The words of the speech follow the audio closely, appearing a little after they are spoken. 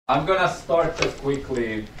I'm gonna start just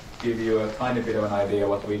quickly, give you a tiny bit of an idea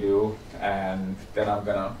what we do, and then I'm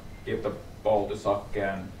gonna give the ball to Sakari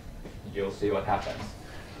and you'll see what happens.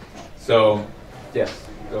 So, yes,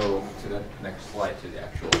 go to the next slide to the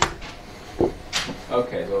actual.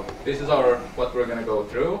 Okay, so this is what we're gonna go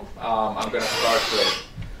through. I'm gonna start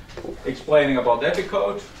with explaining about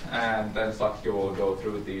EpiCode, and then Sakari will go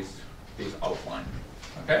through these outline.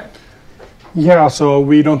 Okay? Yeah, so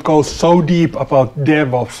we don't go so deep about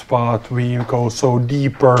DevOps, but we go so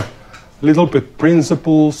deeper, little bit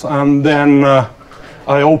principles, and then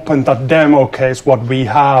I open that demo case what we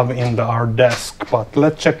have in our desk, but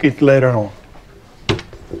let's check it later on.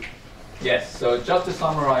 Yes, so just to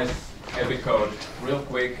summarize EpiCode real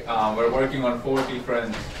quick, we're working on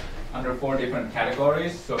under four different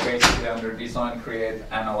categories. So basically under design, create,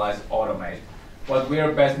 analyze, automate. What we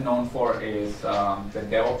are best known for is the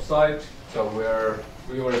DevOps side. So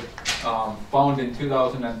we were founded in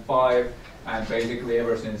 2005, and basically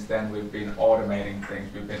ever since then we've been automating things.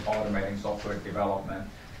 We've been automating software development.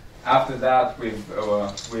 After that, we've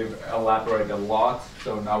elaborated a lot.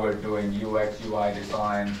 So now we're doing UX, UI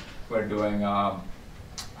design. We're doing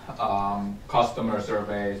customer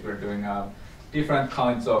surveys. We're doing different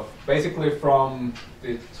kinds of, basically from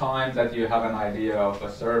the time that you have an idea of a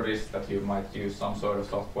service that you might use some sort of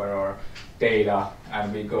software or data,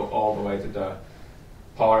 and we go all the way to the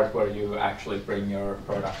part where you actually bring your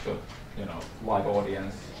product to, live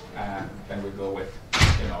audience, and then we go with,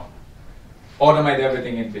 automate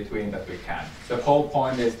everything in between that we can. The whole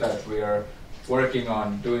point is that we are working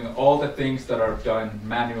on doing all the things that are done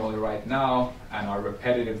manually right now and are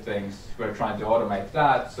repetitive things. We're trying to automate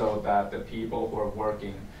that so that the people who are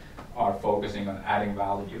working are focusing on adding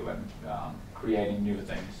value and creating new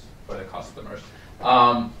things for the customers.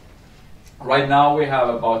 Right now we have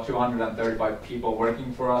about 235 people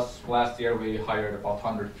working for us. Last year we hired about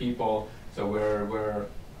 100 people, so we're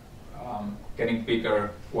getting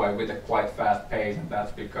bigger with a quite fast pace, and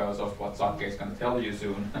that's because of what Sakari is going to tell you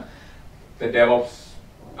soon. The DevOps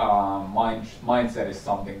mindset is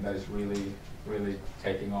something that is really, really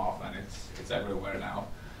taking off, and it's everywhere now.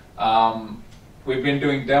 We've been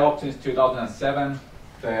doing DevOps since 2007.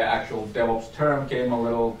 The actual DevOps term came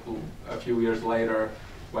a few years later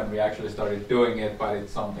when we actually started doing it, but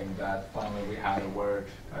it's something that finally we had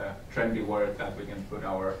a trendy word that we can put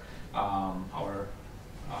our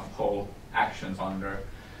whole actions under.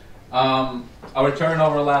 Our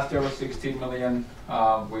turnover last year was 16 million.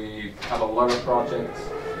 We have a lot of projects.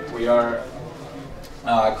 We are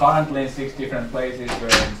currently in 6 different places. We're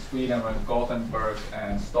in Sweden, we're in Gothenburg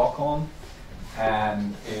and Stockholm.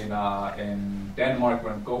 And in Denmark,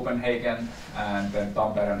 we're in Copenhagen, and then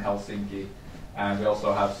Tampere and Helsinki. And we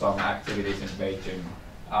also have some activities in Beijing.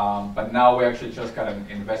 But now we actually just got an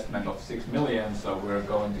investment of 6 million, so we're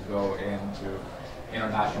going to go into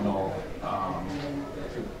international,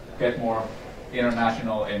 to get more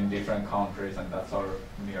international in different countries, and that's our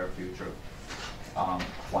near future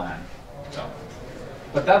plan. So,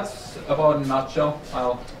 but that's about in a nutshell.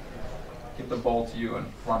 I'll give the ball to you and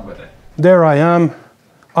run with it. There I am.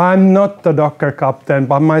 I'm not the Docker captain,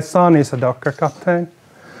 but my son is a Docker captain.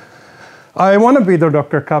 I want to be the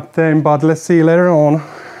Docker captain, but let's see later on.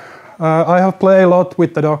 I have played a lot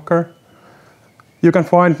with the Docker. You can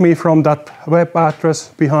find me from that web address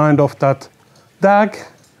behind of that tag.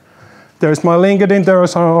 There's my LinkedIn,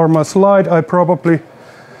 there's my slide. I probably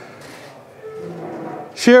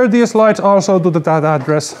share these slides also to that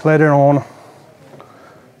address later on.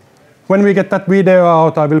 When we get that video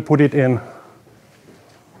out, I will put it in.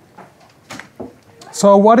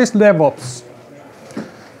 So what is DevOps?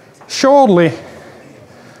 Shortly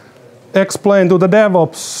explain to the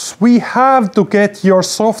DevOps, we have to get your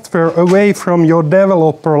software away from your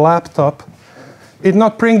developer laptop. It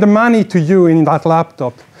not bring the money to you in that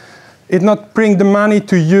laptop. It not bring the money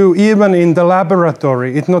to you even in the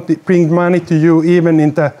laboratory. It not bring money to you even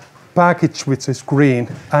in the package which is green.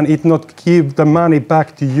 And it not give the money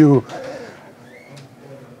back to you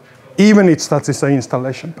even if that is an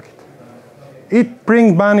installation packet. It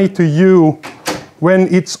bring money to you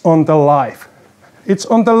when it's on the live. It's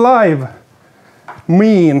on the live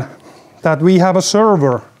mean that we have a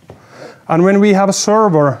server. And when we have a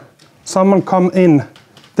server, someone come in,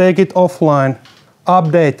 take it offline,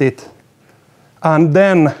 update it, and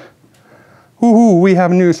then, we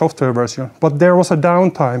have new software version. But there was a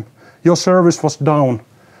downtime. Your service was down,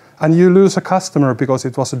 and you lose a customer because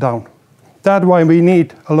it was down. That's why we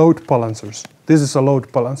need a load balancers. This is a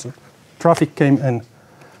load balancer. Traffic came in.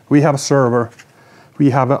 We have a server. We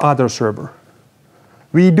have another server.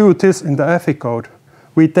 We do this in the EpiCode.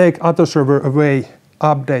 We take other server away,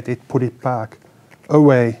 update it, put it back.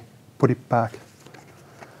 away, put it back.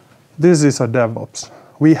 This is a DevOps.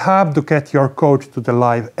 We have to get your code to the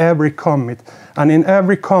live, every commit. And in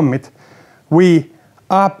every commit, we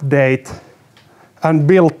update and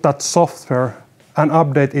build that software and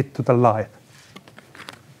update it to the live.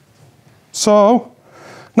 So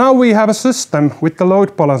now we have a system with the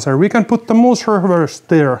load balancer. We can put the more servers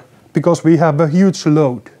there because we have a huge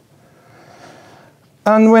load.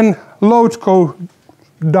 And when loads go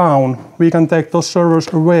down, we can take those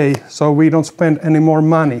servers away so we don't spend any more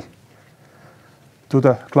money to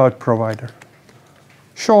the cloud provider.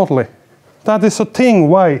 Shortly, that is a thing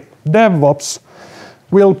why DevOps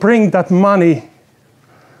will bring that money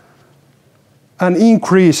and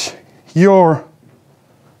increase your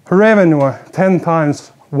revenue 10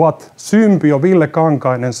 times what Symbi or Ville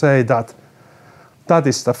Kankainen say that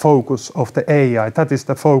is the focus of the AI, that is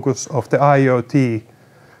the focus of the IoT.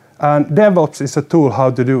 And DevOps is a tool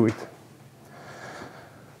how to do it.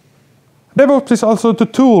 DevOps is also the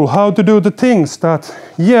tool how to do the things that,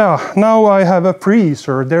 yeah, now I have a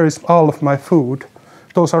freezer, there is all of my food.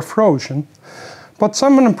 Those are frozen. But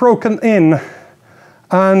someone broken in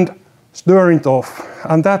and stirred it off,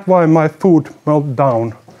 and that's why my food melted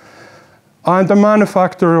down. I'm the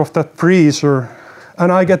manufacturer of that freezer,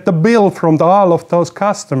 and I get the bill from all of those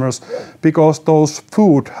customers because those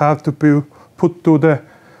food have to be put to the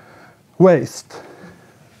waste.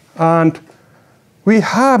 And we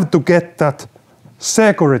have to get that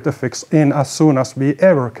security fix in as soon as we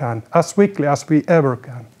ever can, as quickly as we ever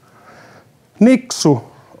can. Niksu,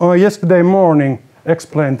 yesterday morning,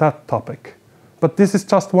 explained that topic. But this is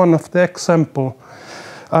just one of the examples.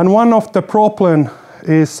 And one of the problems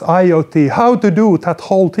is IoT, how to do that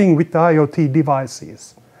whole thing with the IoT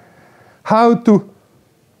devices. How to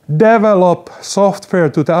develop software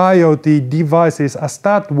to the IoT devices as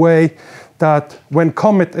that way that when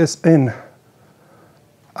commit is in,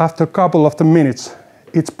 after a couple of the minutes,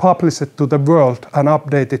 it's published to the world and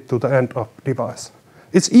updated to the end of device.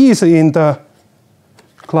 It's easy in the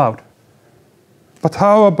cloud. But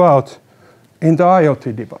how about in the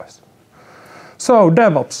IoT device? So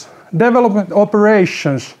DevOps, development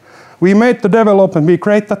operations. We made the development, we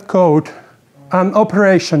create that code, and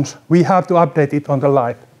operations, we have to update it on the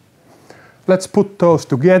live. Let's put those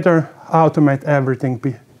together, automate everything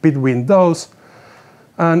between those,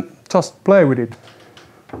 and just play with it.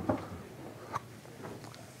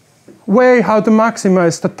 Way how to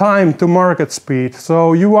maximize the time to market speed.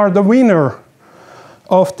 So you are the winner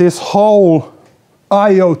of this whole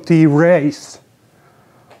IoT race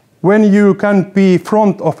when you can be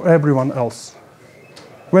front of everyone else.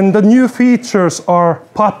 When the new features are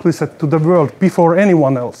published to the world before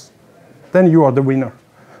anyone else, then you are the winner.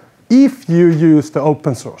 If you use the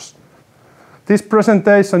open source. This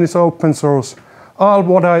presentation is open source. All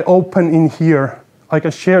what I open in here, I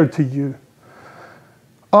can share to you.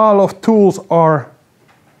 All of tools are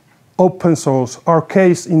open source. Our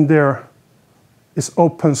case in there is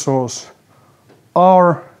open source.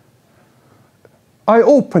 I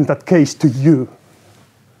open that case to you.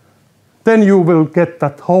 Then you will get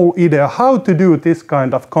that whole idea how to do this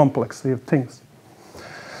kind of complex things.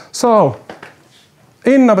 So,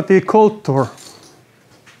 innovative culture,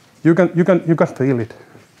 you can feel it.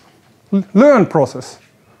 Learn process.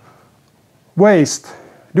 Waste.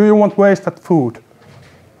 Do you want wasted food?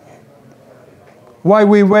 Why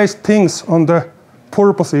we waste things on the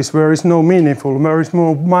purposes where is no meaningful, where is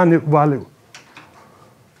no money value?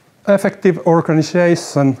 Effective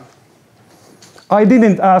organization. I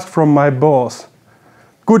didn't ask from my boss.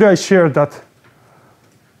 Could I share that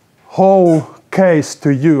whole case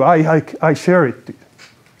to you? I share it to you.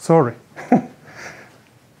 Sorry.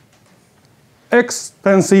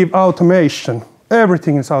 Extensive automation.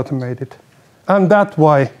 Everything is automated. And that's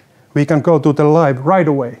why we can go to the live right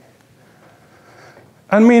away.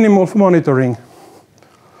 And minimal monitoring.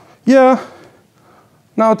 Yeah,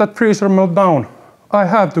 now that freezer melted down, I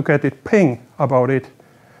have to get it ping about it.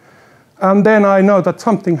 And then I know that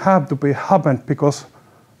something have to be happened because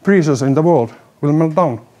freezers in the world will melt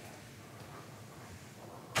down.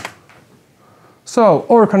 So,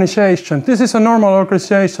 organization. This is a normal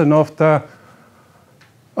organization of the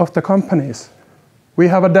companies. We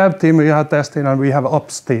have a dev team, we have testing, and we have an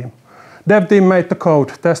ops team. Dev team made the code,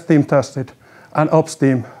 test team tested, and ops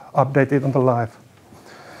team updated on the live.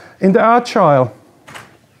 In the agile,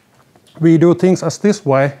 we do things as this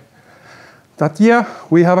way, that yeah,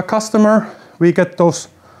 we have a customer, we get those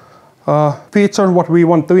features what we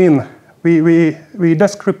want to in, we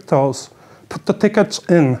descript those, put the tickets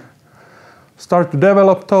in, start to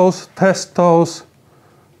develop those, test those,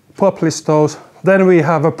 publish those, then we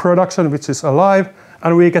have a production which is alive,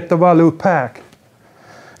 and we get the value back.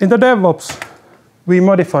 In the DevOps, we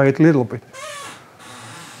modify it a little bit.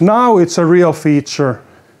 Now it's a real feature.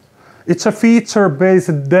 It's a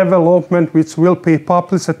feature-based development which will be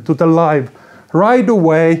published to the live right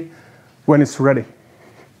away when it's ready.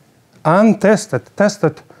 And tested.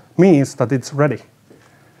 Tested means that it's ready.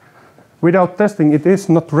 Without testing, it is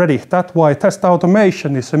not ready. That's why test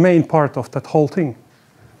automation is the main part of that whole thing.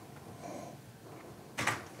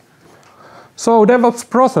 So DevOps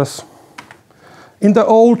process. In the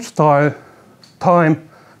old style time,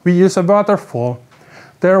 we use a waterfall.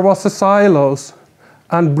 There was a silos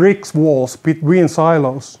and bricks walls between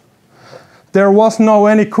silos. There was no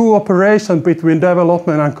any cooperation between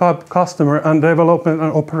development and customer and development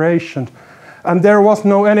and operation. And there was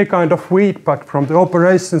no any kind of feedback from the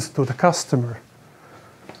operations to the customer.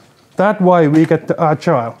 That's why we get the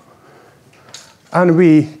agile. And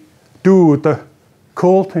we do the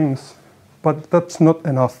cool things, but that's not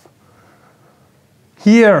enough.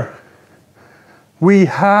 Here, we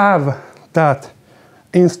have that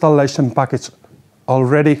installation package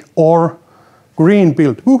already, or green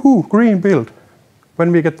build. Woohoo, green build,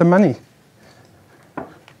 when we get the money.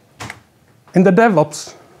 In the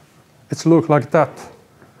DevOps, it looks like that.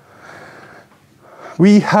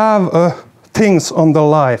 We have things on the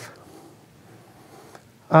live.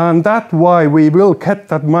 And that's why we will get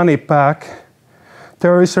that money back.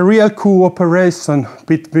 There is a real cooperation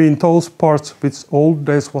between those parts which old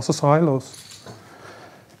days was a silos.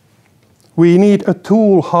 We need a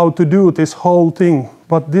tool how to do this whole thing,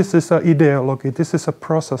 but this is an ideology, this is a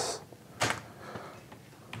process.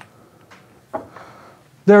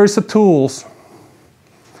 There is a tools.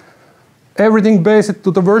 Everything based to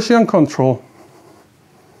the version control.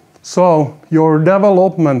 So your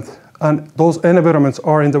development and those environments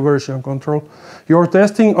are in the version control. Your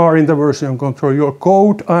testing are in the version control. Your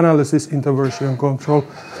code analysis in the version control.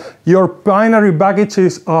 Your binary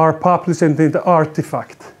packages are published in the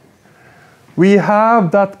artifact. We have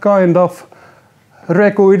that kind of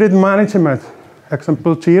recorded management,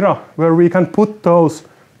 example Jira, where we can put those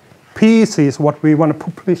pieces, what we want to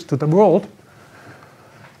publish to the world.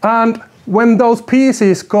 And when those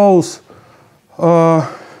pieces goes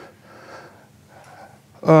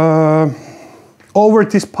over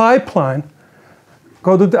this pipeline,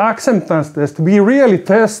 go to the acceptance test, we really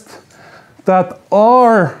test that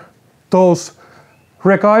are those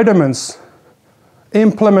requirements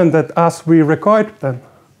implemented as we required them.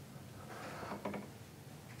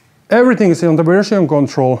 Everything is on the version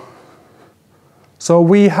control. So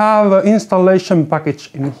we have an installation package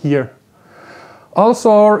in here. Also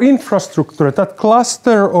our infrastructure, that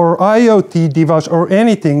cluster or IoT device or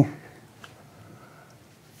anything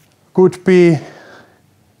could be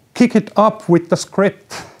kicked up with the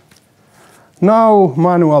script. No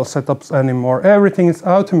manual setups anymore. Everything is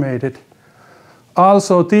automated.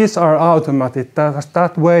 Also, these are automated. That's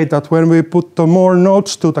that way that when we put the more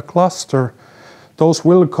nodes to the cluster, those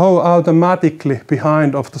will go automatically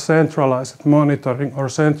behind of the centralized monitoring or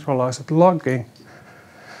centralized logging.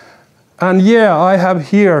 And yeah, I have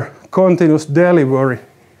here continuous delivery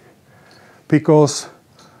because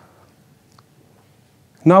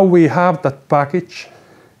now we have that package.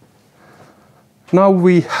 Now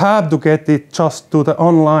we have to get it just to the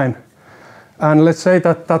online. And let's say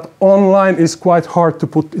that that online is quite hard to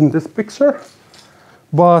put in this picture,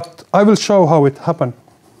 but I will show how it happened.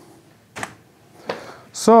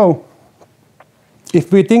 So,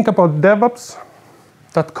 if we think about DevOps,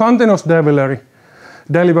 that continuous delivery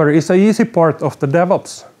is an easy part of the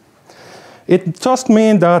DevOps. It just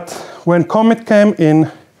means that when commit came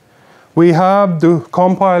in, we have to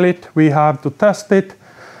compile it, we have to test it,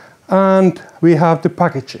 and we have to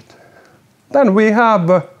package it. Then we have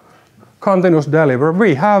a continuous delivery.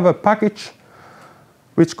 We have a package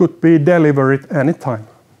which could be delivered anytime.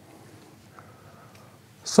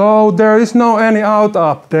 So there is no any auto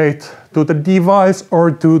update to the device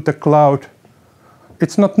or to the cloud.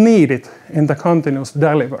 It's not needed in the continuous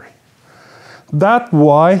delivery. That's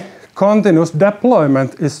why continuous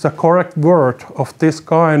deployment is the correct word of this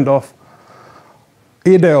kind of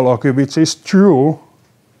ideology, which is true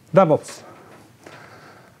DevOps.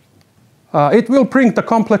 It will bring the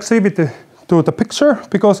complexity to the picture,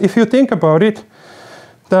 because if you think about it,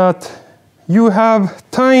 that you have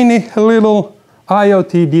tiny little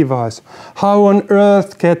IoT device. How on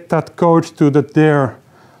earth get that code to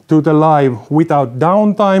the live without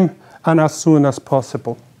downtime and as soon as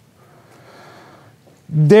possible?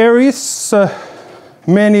 There is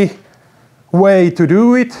many ways to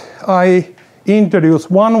do it. I introduce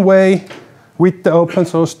one way with the open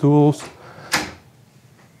source tools,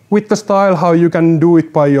 with the style how you can do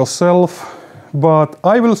it by yourself, but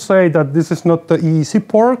I will say that this is not the easy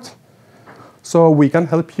part, so we can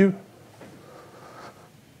help you.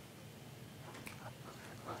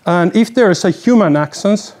 And if there is a human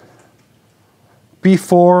actions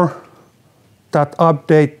before that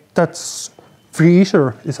update, that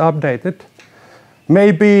feature is updated,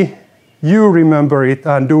 maybe you remember it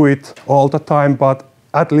and do it all the time, but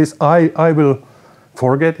at least I will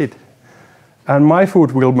forget it, and my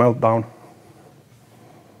food will melt down.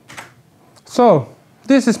 So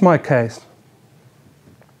this is my case.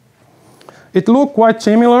 It looked quite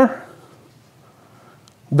similar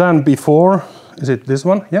than before. Is it this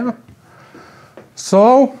one? Yeah.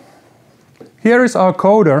 So here is our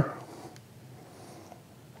coder.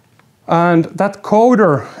 And that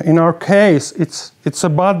coder, in our case, it's a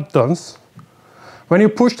buttons. When you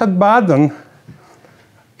push that button,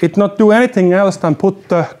 it not do anything else than put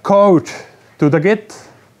the code to the Git,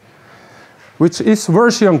 which is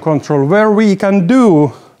version control, where we can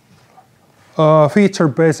do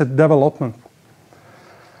feature-based development.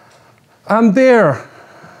 And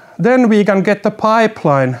then we can get the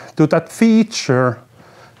pipeline to that feature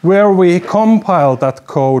where we compile that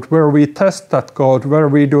code, where we test that code, where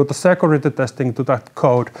we do the security testing to that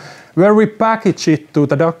code, where we package it to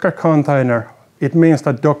the Docker container. It means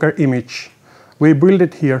that Docker image. We build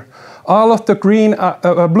it here. All of the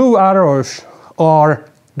blue arrows are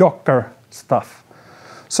Docker stuff.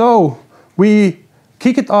 So we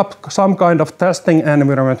kick it up some kind of testing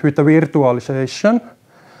environment with the virtualization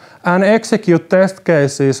and execute test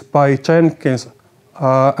cases by Jenkins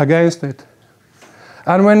against it.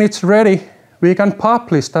 And when it's ready, we can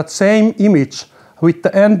publish that same image with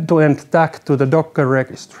the end-to-end tag to the Docker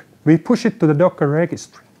registry. We push it to the Docker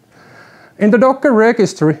registry. In the Docker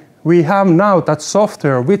registry, we have now that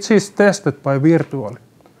software which is tested by virtual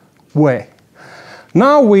way.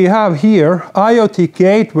 Now we have here IoT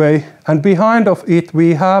gateway, and behind of it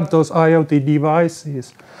we have those IoT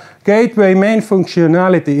devices. Gateway main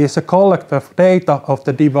functionality is a collect of data of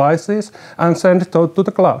the devices and send it out to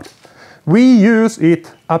the cloud. We use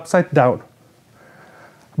it upside down.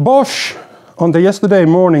 Bosch on the yesterday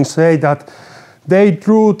morning say that they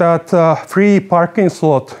drew that free parking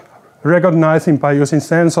slot recognizing by using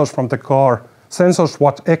sensors from the car, sensors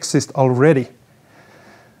what exist already.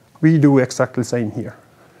 We do exactly the same here.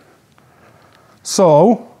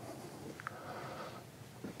 So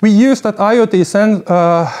we use that IoT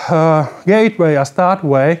gateway as that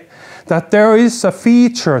way that there is a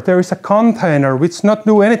feature, there is a container which not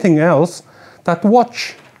do anything else that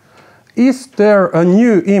watch. Is there a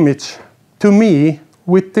new image to me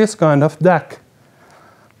with this kind of DAC?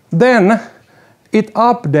 Then it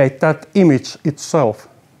updates that image itself.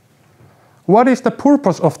 What is the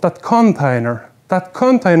purpose of that container? That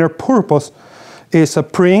container purpose is a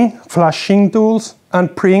bring flashing tools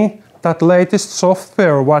and bring that latest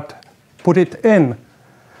software what put it in.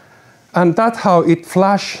 And that's how it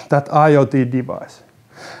flash that IoT device.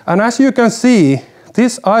 And as you can see,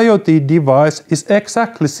 this IoT device is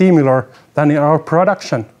exactly similar than in our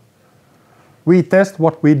production. We test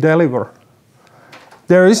what we deliver.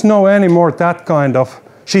 There is no anymore that kind of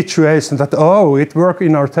situation that, oh, it worked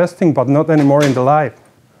in our testing, but not anymore in the live.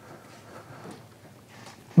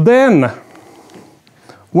 Then,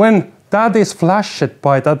 when that is flashed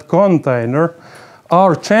by that container,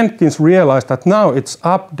 our Jenkins realized that now it's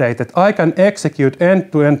updated. I can execute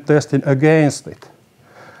end-to-end testing against it.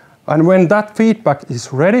 And when that feedback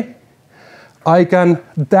is ready, I can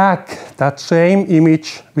tag that same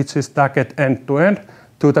image, which is tagged end-to-end,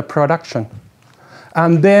 to the production.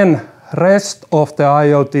 And then rest of the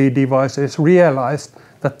IoT devices realized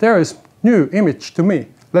that there is new image to me.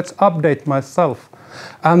 Let's update myself.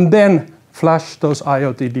 And then flash those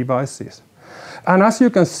IoT devices. And as you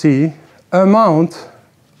can see, amount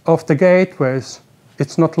of the gateways,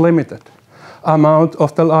 it's not limited. Amount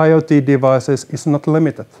of the IoT devices is not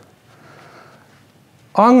limited.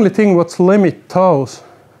 Only thing what's limit those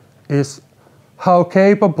is how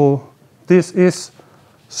capable this is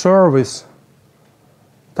service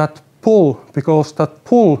that pull, because that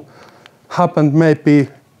pull happened maybe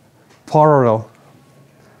parallel.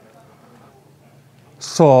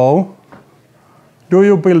 So, do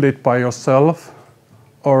you build it by yourself,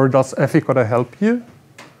 or does Efficoda help you?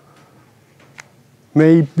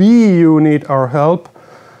 Maybe you need our help,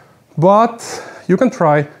 but you can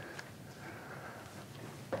try.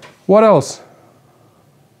 What else?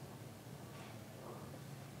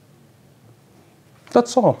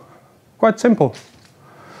 That's all. Quite simple.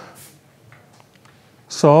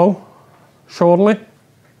 So, shortly,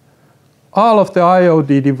 all of the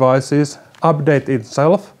IoT devices update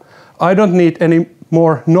itself. I don't need any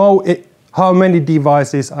more know how many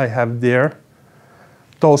devices I have there.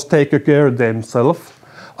 those take care themselves.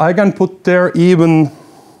 I can put there even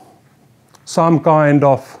some kind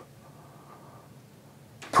of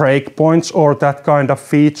breakpoints or that kind of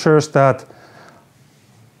features that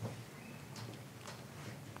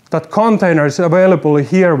container is available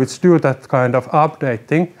here which do that kind of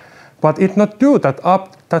updating, but it not do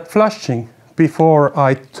that flashing before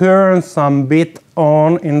I turn some bit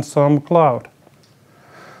on in some cloud.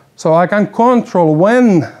 So I can control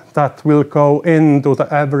when that will go into the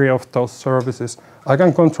every of those services. I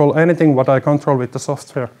can control anything what I control with the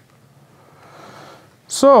software.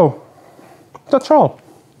 So that's all.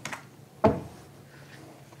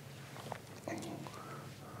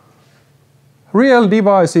 Real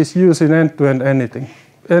devices using end-to-end anything,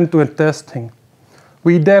 end-to-end testing.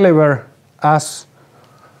 We deliver as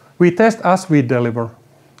we test as we deliver.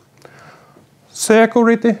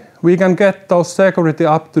 Security, we can get those security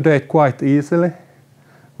up to date quite easily.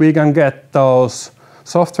 We can get those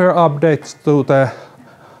software updates to the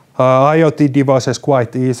IoT devices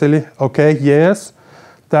quite easily. Okay, yes,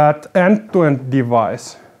 that end-to-end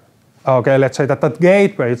device. Okay, let's say that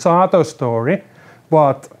gateway, it's another story,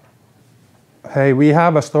 but hey, we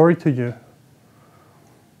have a story to you.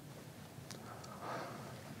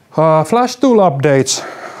 Flash tool updates.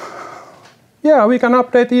 Yeah, we can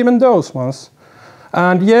update even those ones.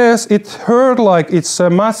 And yes, it heard like it's a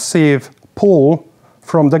massive pull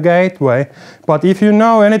from the gateway, but if you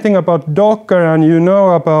know anything about Docker and you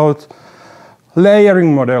know about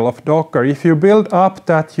layering model of Docker, if you build up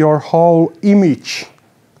that your whole image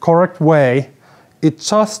correct way, it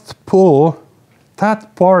just pull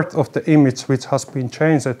that part of the image which has been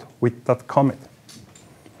changed with that commit.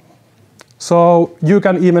 So you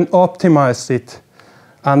can even optimize it,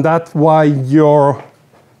 and that's why your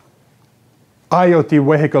IoT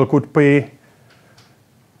vehicle could be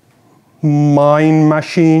mine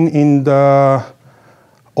machine in the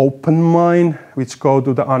open mine, which go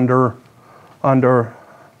to the under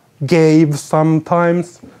cave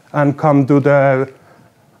sometimes and come to the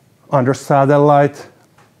under satellite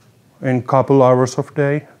in a couple hours of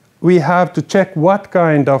day. We have to check what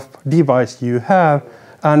kind of device you have,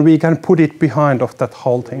 and we can put it behind of that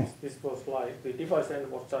whole thing. This was like, the device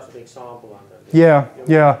end was just an example. And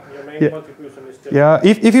your main contribution is still... Yeah,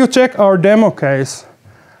 if you check our demo case,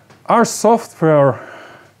 our software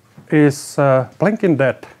is blinking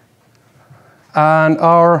dead. And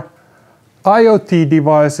our IoT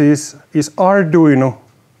device is Arduino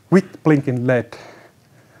with blinking LED.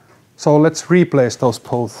 So let's replace those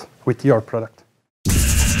both with your product.